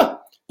say, yeah,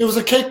 it was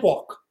a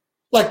cakewalk.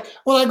 Like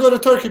when I go to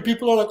Turkey,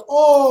 people are like,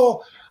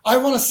 oh, I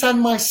want to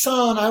send my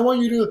son. I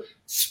want you to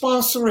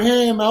sponsor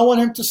him. I want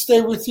him to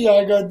stay with you.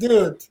 I go,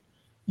 dude,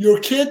 your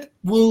kid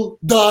will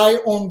die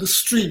on the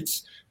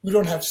streets. We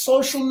don't have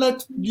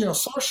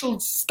social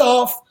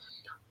stuff.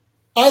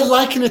 I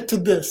liken it to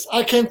this.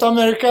 I came to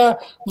America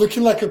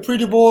looking like a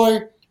pretty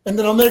boy, and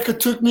then America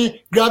took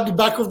me, grabbed the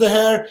back of the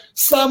hair,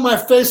 slammed my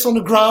face on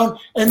the ground,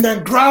 and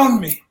then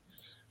ground me.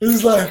 It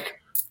was like,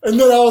 and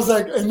then I was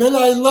like, and then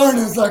I learned,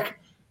 it's like,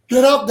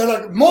 get up, they're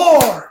like,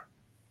 more.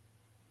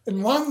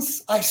 And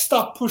once I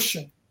stopped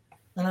pushing,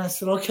 and I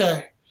said,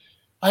 okay,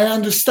 I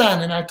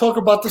understand, and I talk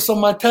about this on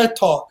my TED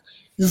Talk.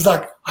 It's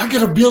like, I got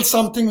to build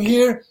something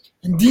here,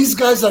 and these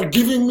guys are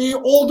giving me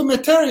all the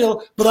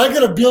material, but I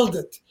got to build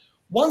it.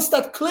 Once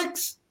that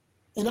clicks,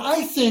 and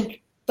I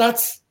think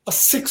that's a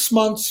 6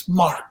 months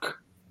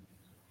mark.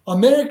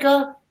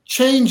 America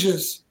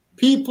changes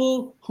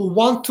people who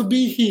want to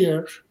be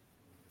here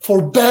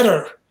for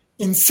better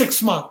in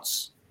 6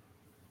 months.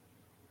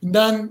 And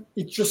then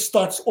it just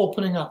starts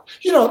opening up.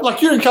 Like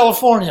here in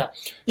California,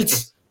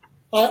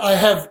 I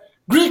have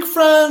Greek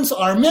friends,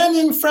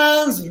 Armenian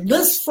friends, and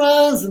this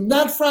friends, and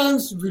that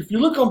friends. If you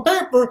look on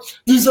paper,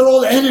 these are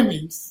all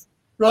enemies,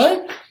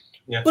 right?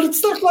 Yeah. But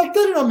it's not like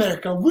that in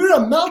America. We're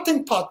a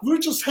melting pot. We're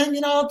just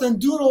hanging out and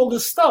doing all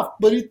this stuff.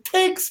 But it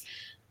takes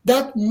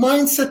that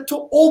mindset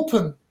to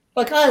open.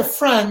 Like I have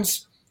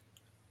friends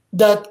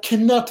that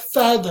cannot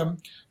fathom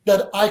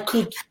that I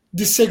could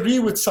disagree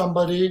with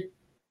somebody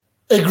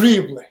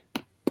agreeably.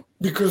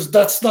 Because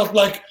that's not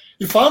like,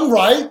 if I'm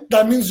right,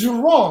 that means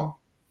you're wrong.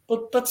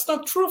 But that's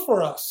not true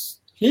for us.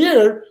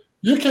 Here,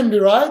 you can be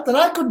right and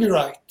I could be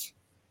right.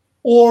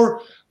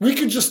 Or we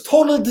could just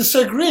totally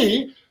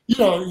disagree.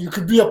 You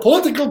could be a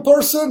political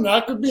person, I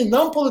could be a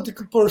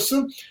non-political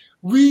person.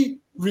 We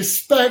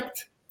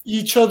respect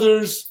each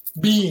other's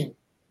being.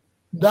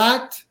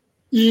 That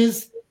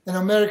is an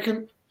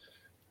American.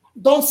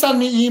 Don't send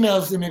me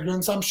emails,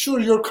 immigrants. I'm sure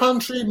your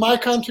country, my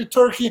country,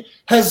 Turkey,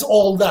 has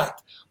all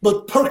that.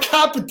 But per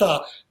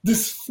capita,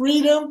 this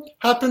freedom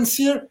happens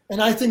here,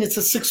 and I think it's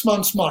a 6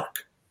 months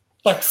mark.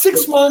 Like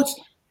 6 months,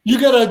 you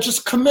got to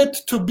just commit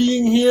to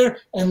being here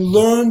and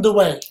learn the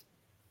way.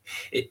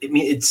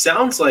 It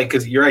sounds like,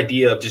 because your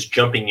idea of just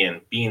jumping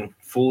in, being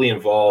fully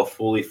involved,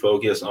 fully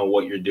focused on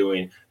what you're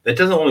doing, that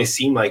doesn't only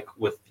seem like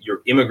with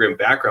your immigrant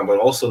background, but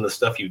also in the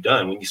stuff you've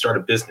done. When you start a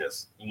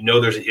business,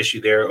 there's an issue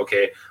there.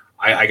 Okay,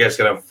 I just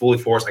got to fully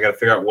force. I got to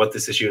figure out what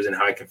this issue is and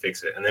how I can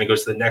fix it. And then it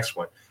goes to the next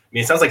one.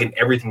 It sounds like in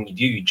everything you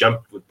do, you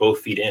jump with both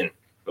feet in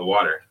the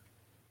water.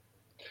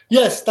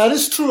 Yes, that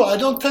is true. I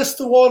don't test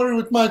the water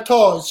with my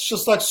toes. It's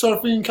just like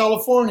surfing in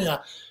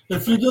California.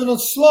 If you're doing it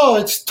slow,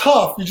 it's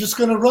tough. You're just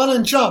going to run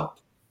and jump.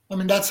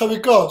 That's how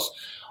it goes.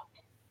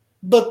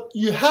 But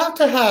you have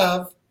to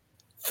have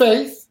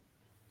faith.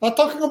 Not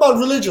talking about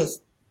religious.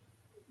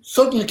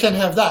 Certainly can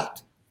have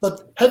that.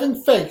 But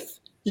having faith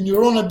in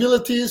your own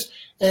abilities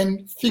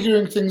and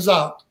figuring things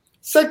out.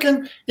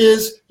 Second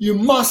is you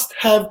must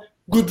have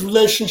good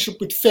relationship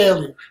with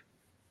failure.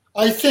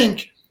 I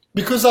think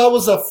because I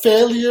was a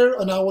failure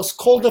and I was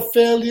called a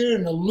failure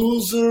and a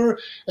loser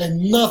and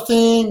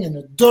nothing and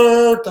a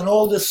dirt and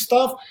all this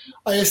stuff,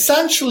 I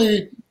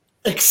essentially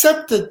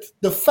accepted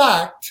the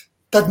fact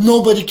that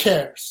nobody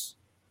cares.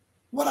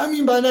 What I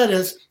mean by that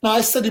is, now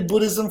I studied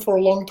Buddhism for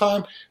a long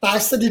time. I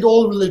studied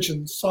all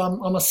religions, so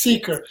I'm a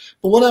seeker.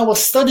 But when I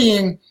was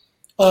studying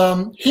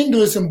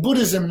Hinduism,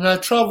 Buddhism, and I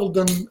traveled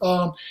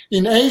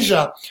in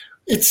Asia,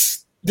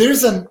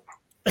 there's an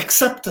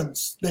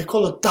acceptance. They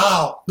call it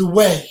Tao, the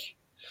way.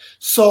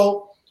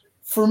 So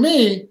for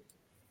me,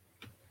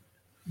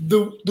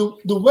 the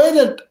way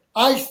that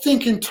I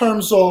think in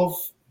terms of,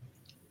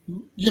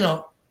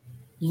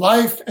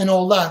 life and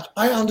all that,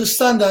 I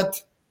understand that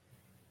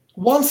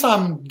once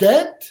I'm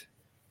dead,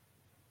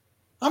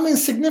 I'm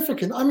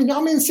insignificant.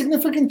 I'm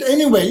insignificant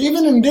anyway.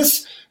 Even in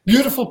this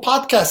beautiful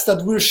podcast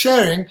that we're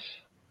sharing,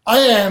 I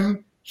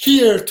am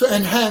here to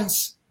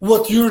enhance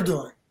what you're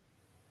doing.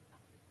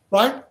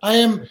 Right?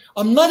 I'm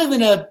not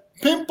even a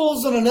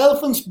pimples on an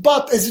elephant's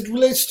butt as it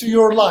relates to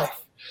your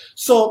life.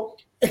 So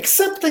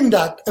accepting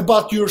that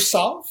about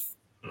yourself,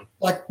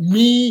 like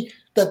me,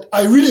 that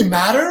I really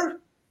matter,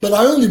 but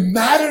I only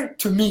matter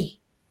to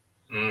me.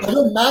 I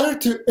don't matter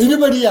to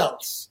anybody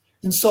else.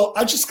 And so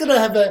I just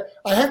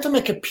I have to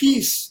make a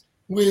peace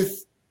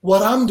with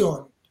what I'm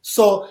doing.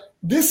 So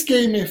this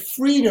gave me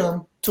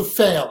freedom to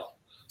fail.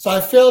 So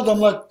I failed. I'm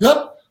like,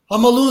 yep,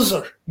 I'm a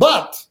loser,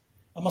 but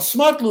I'm a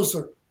smart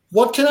loser.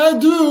 What can I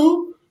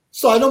do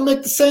so I don't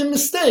make the same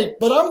mistake?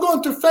 But I'm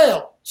going to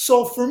fail.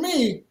 So for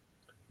me,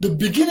 the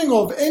beginning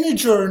of any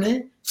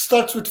journey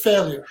starts with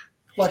failure.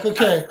 Like,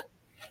 okay,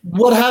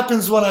 what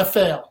happens when I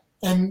fail?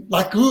 And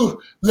like,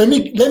 let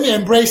me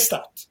embrace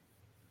that.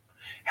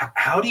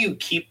 How do you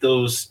keep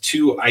those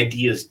two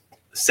ideas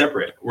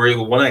separate,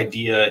 where one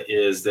idea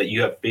is that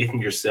you have faith in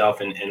yourself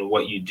and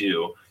what you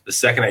do. The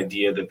second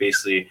idea that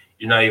basically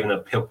you're not even a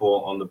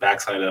pimple on the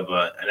backside of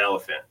an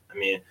elephant. I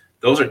mean,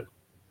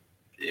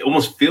 it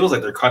almost feels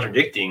like they're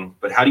contradicting,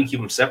 but how do you keep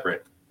them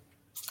separate?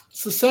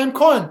 It's the same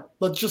coin,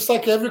 but just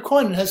like every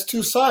coin, it has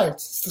two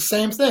sides. It's the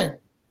same thing.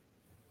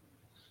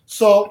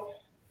 So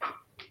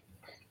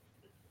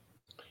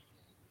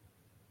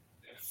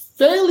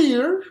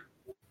failure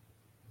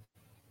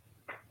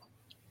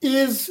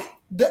is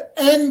the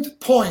end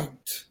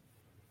point.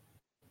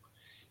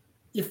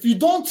 If you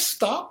don't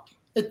stop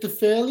at the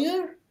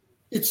failure,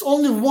 it's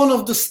only one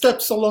of the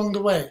steps along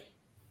the way.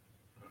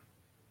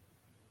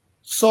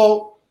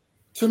 So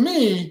to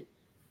me,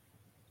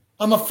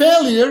 I'm a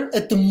failure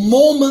at the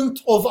moment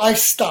of I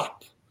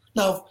stop.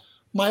 Now,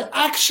 my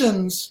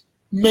actions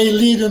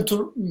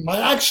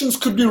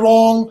could be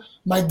wrong,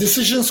 my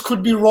decisions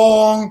could be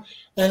wrong,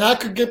 and I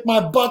could get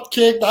my butt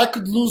kicked, I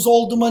could lose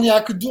all the money,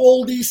 I could do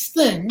all these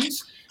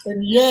things.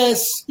 And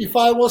yes, if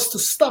I was to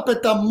stop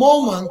at that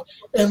moment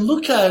and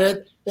look at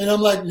it, and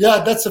I'm like,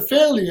 yeah, that's a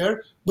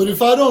failure. But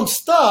if I don't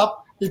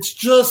stop, it's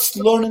just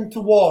learning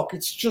to walk.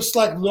 It's just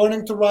like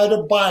learning to ride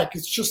a bike.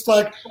 It's just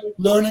like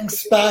learning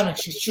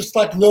Spanish. It's just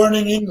like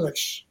learning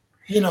English,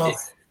 you know.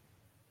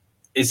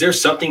 Is there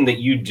something that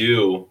you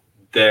do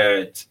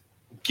that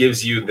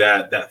gives you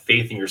that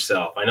faith in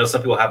yourself? I know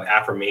some people have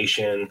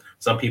affirmation.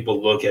 Some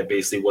people look at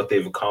basically what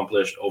they've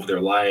accomplished over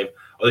their life.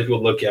 Other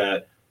people look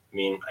at,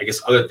 I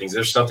guess other things.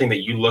 There's something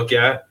that you look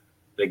at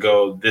that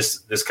go,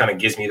 this kind of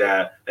gives me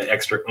that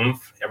extra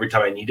oomph every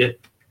time I need it.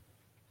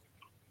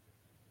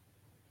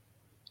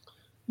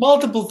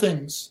 Multiple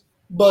things,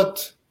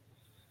 but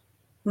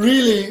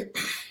really,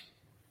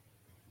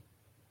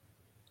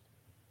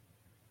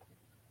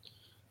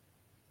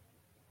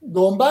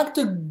 going back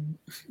to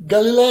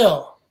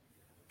Galileo,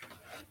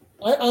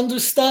 I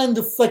understand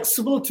the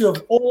flexibility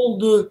of all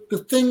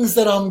the things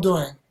that I'm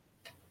doing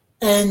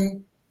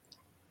and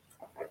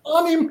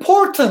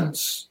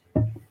unimportance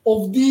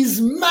of these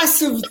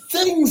massive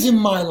things in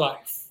my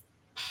life.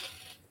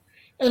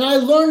 And I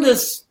learned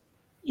this,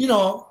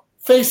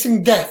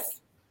 facing death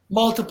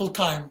multiple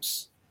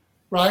times,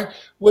 right?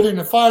 Whether in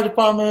the fire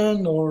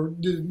department or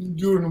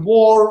during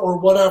war or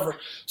whatever.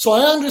 So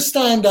I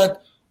understand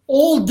that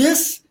all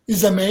this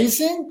is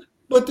amazing,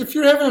 but if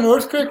you're having an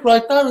earthquake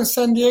right now in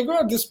San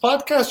Diego, this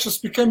podcast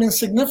just became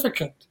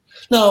insignificant.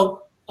 Now,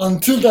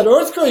 until that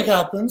earthquake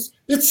happens,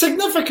 it's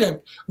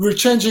significant. We're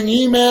changing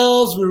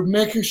emails, we're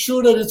making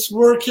sure that it's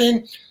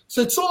working.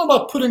 So it's all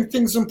about putting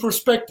things in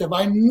perspective.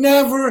 I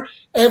never,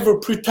 ever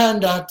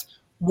pretend that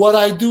what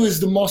I do is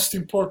the most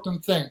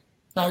important thing.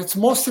 Now, it's the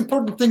most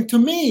important thing to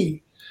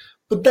me,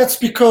 but that's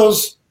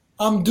because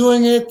I'm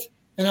doing it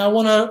and I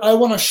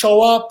want to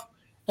show up,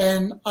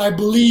 and I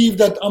believe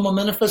that I'm a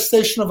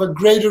manifestation of a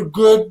greater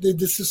good, that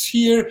this is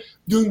here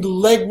doing the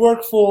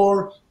legwork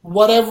for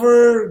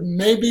whatever,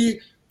 maybe,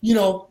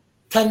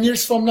 10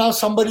 years from now,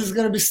 somebody's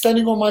going to be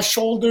standing on my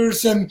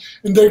shoulders and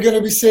they're going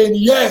to be saying,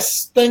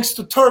 yes, thanks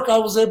to Turk, I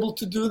was able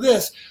to do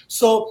this.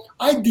 So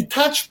I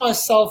detach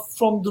myself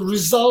from the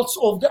results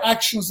of the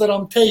actions that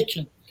I'm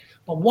taking.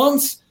 But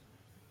once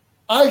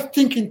I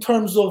think in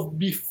terms of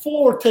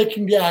before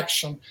taking the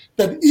action,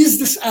 that is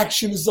this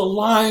action is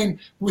aligned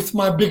with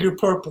my bigger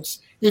purpose.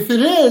 If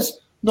it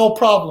is, no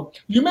problem.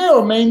 You may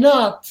or may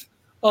not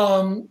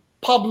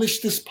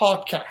publish this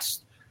podcast.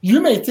 You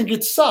may think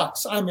it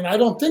sucks. I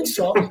don't think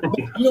so. But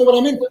you know what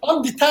I mean?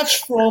 I'm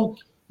detached from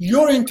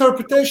your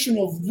interpretation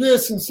of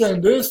this and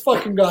saying, this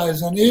fucking guy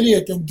is an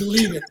idiot, and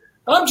delete it.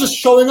 I'm just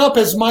showing up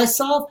as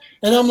myself,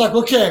 and I'm like,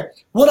 okay,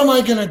 what am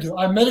I going to do?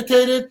 I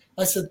meditated.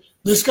 I said,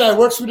 this guy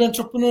works with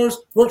entrepreneurs,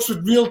 works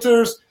with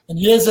realtors,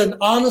 and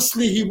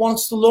honestly, he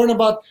wants to learn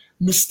about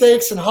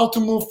mistakes and how to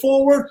move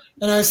forward.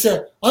 And I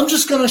said, I'm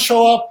just going to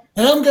show up,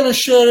 and I'm going to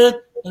share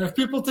it. And if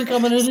people think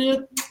I'm an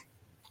idiot,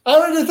 I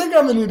already think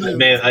I'm an idiot.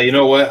 Man, you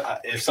know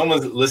what? If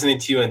someone's listening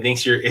to you and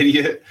thinks you're an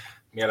idiot,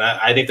 man,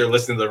 I think they're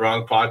listening to the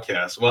wrong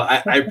podcast. Well,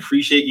 I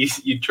appreciate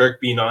you,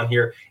 Turk, being on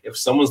here. If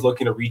someone's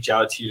looking to reach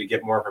out to you to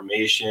get more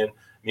information,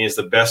 it's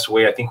the best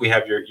way. I think we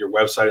have your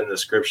website in the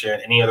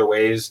description. Any other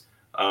ways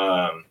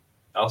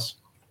else?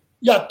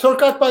 Yeah,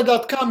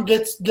 turkakbay.com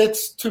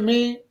gets to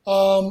me.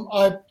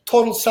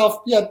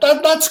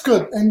 That's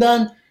good. And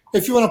then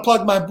if you want to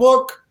plug my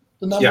book,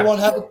 The Number One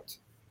Habit,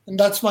 and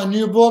that's my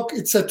new book.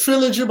 It's a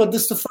trilogy, but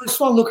this is the first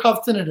one. Look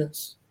how thin it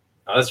is.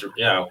 Oh,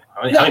 How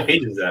many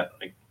pages is that?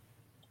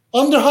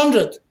 Under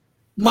 100.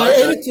 My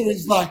editor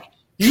is like,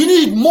 you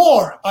need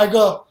more. I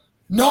go,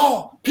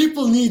 no,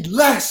 people need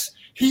less.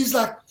 He's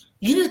like,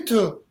 you need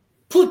to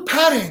put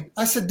padding.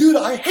 I said, dude,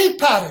 I hate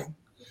padding.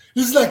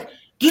 He's like,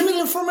 give me the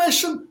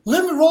information.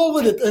 Let me roll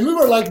with it. And we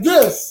were like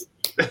this.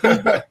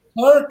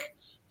 Mark,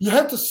 you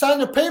have to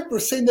sign a paper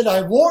saying that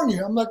I warn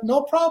you. I'm like,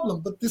 no problem.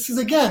 But this is,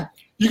 again,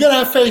 you got to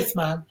have faith,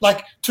 man.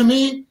 Like, to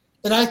me,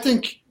 and I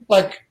think,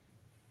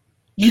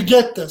 you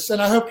get this,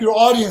 and I hope your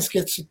audience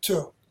gets it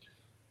too.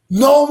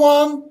 No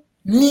one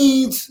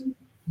needs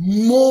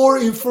more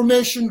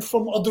information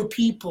from other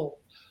people.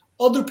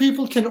 Other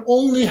people can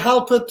only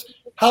help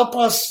help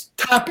us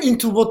tap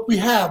into what we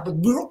have. But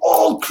we're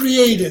all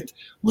created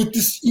with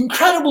this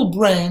incredible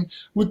brain,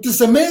 with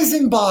this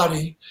amazing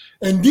body,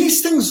 and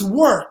these things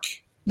work.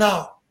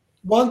 Now,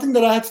 one thing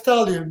that I have to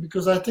tell you,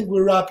 because I think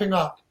we're wrapping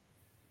up.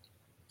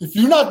 If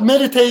you're not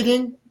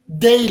meditating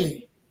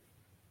daily,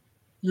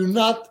 you're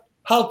not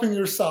helping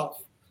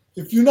yourself.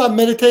 If you're not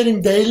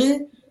meditating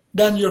daily,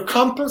 then your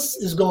compass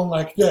is going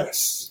like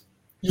this.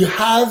 You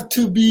have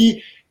to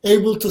be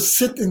able to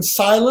sit in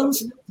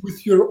silence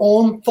with your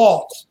own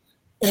thoughts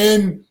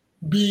and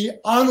be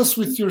honest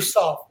with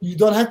yourself. You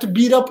don't have to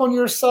beat up on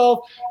yourself.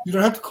 You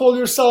don't have to call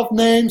yourself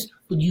names,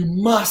 but you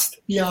must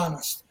be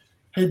honest.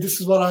 Hey,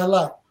 this is what I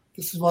like.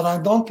 This is what I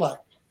don't like.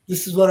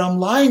 This is where I'm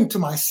lying to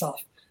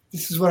myself.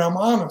 This is where I'm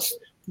honest.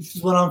 This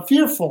is where I'm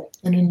fearful.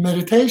 And in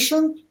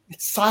meditation,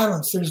 it's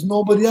silence. There's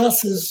nobody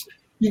else is,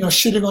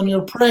 shitting on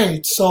your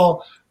parade.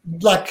 So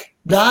like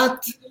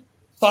that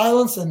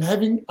silence and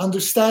having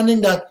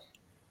understanding that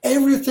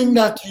everything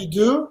that you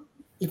do,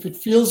 if it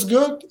feels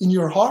good in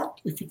your heart,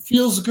 if it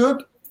feels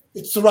good,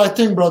 it's the right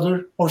thing,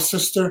 brother or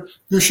sister.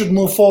 You should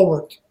move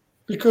forward.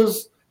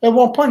 Because at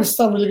one point, it's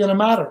not really going to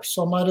matter.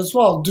 So might as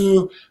well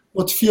do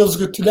what feels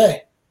good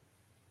today.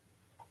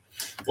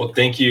 Well,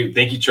 thank you,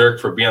 Turk,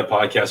 for being on the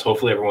podcast.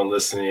 Hopefully everyone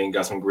listening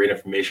got some great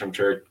information from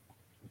Turk.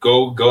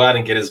 Go out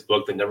and get his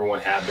book, The Number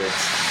One Habits.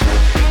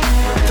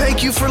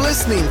 Thank you for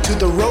listening to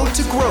The Road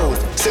to Growth,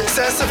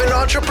 Success of an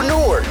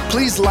Entrepreneur.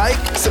 Please like,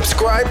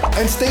 subscribe,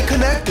 and stay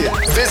connected.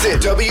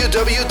 Visit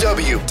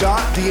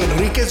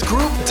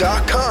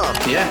www.theenriquezgroup.com.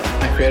 Yeah,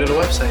 I created a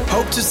website.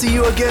 Hope to see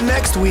you again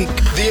next week.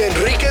 The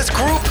Enriquez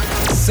Group,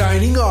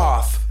 signing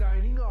off.